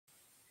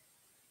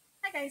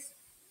Hi guys,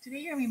 today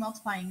you're going to be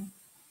multiplying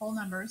whole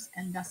numbers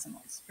and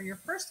decimals. For your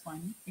first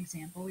one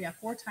example, we have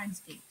 4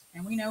 times 8,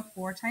 and we know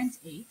 4 times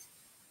 8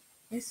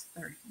 is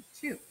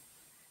 32.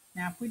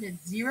 Now if we did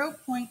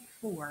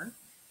 0.4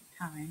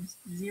 times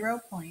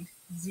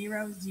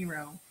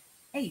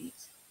 0.008,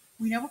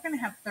 we know we're going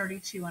to have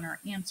 32 on our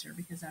answer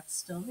because that's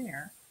still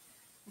there.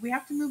 But we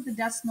have to move the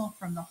decimal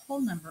from the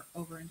whole number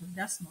over into the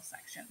decimal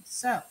section.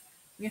 So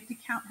we have to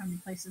count how many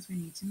places we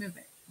need to move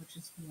it, which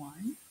is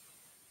 1,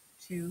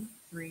 2,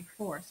 3,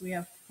 4. So we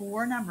have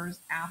 4 numbers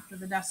after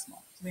the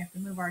decimal. So we have to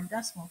move our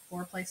decimal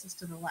 4 places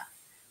to the left.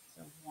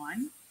 So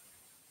 1,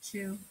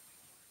 2,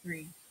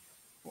 3,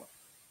 4.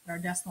 Put our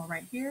decimal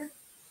right here,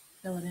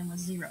 fill it in with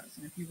zeros.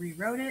 And if you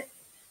rewrote it,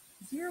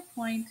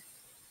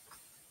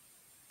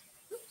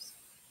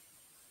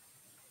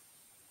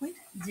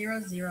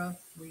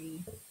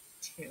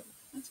 0.0032.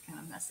 That's kind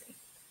of messy.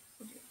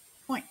 We'll do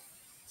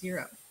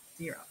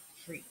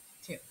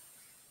 0.0032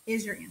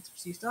 is your answer.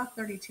 So you still have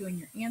 32 in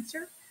your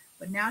answer,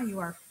 but now you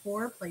are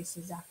 4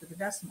 places after the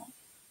decimal.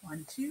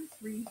 1, 2,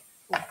 3,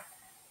 4.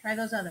 Try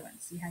those other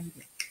ones. See how you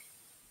do.